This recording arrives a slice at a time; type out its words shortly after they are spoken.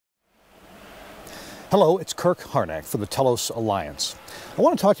Hello, it's Kirk Harnack for the Telos Alliance. I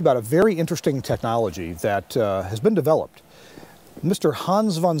want to talk to you about a very interesting technology that has been developed. Mr.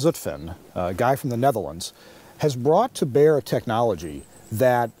 Hans van Zutphen, a guy from the Netherlands, has brought to bear a technology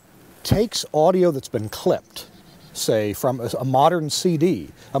that takes audio that's been clipped, say from a modern CD,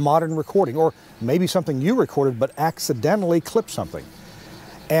 a modern recording, or maybe something you recorded but accidentally clipped something.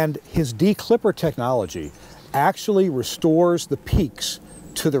 And his declipper technology actually restores the peaks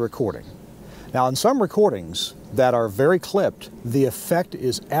to the recording. Now, in some recordings that are very clipped, the effect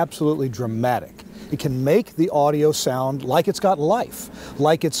is absolutely dramatic. It can make the audio sound like it's got life,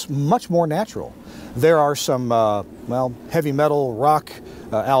 like it's much more natural. There are some, heavy metal rock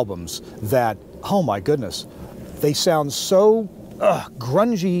albums that, oh my goodness, they sound so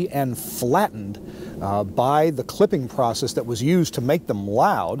grungy and flattened by the clipping process that was used to make them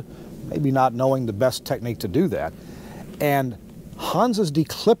loud, maybe not knowing the best technique to do that. And Hans's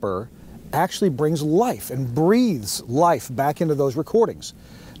declipper actually brings life and breathes life back into those recordings.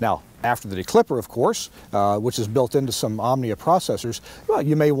 Now, after the declipper, of course, which is built into some Omnia processors, well,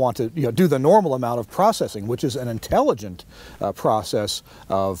 you may want to do the normal amount of processing, which is an intelligent process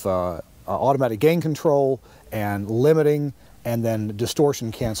of automatic gain control and limiting and then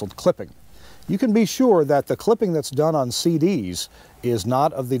distortion-canceled clipping. You can be sure that the clipping that's done on CDs is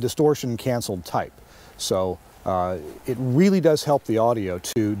not of the distortion-canceled type. So it really does help the audio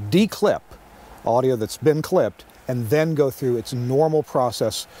to declip audio that's been clipped and then go through its normal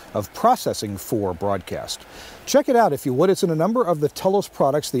process of processing for broadcast. Check it out if you would. It's in a number of the Telos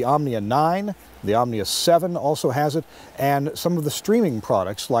products. The Omnia 9, the Omnia 7 also has it, and some of the streaming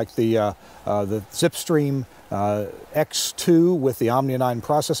products like the Zipstream X2 with the Omnia 9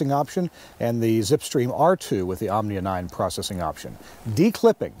 processing option and the Zipstream R2 with the Omnia 9 processing option.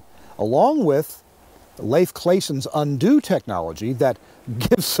 Declipping, along with Leif Claeson's undo technology that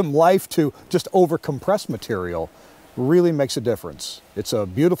gives some life to just over-compressed material, really makes a difference. It's a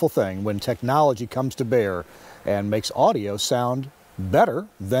beautiful thing when technology comes to bear and makes audio sound better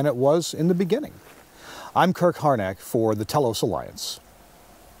than it was in the beginning. I'm Kirk Harnack for the Telos Alliance.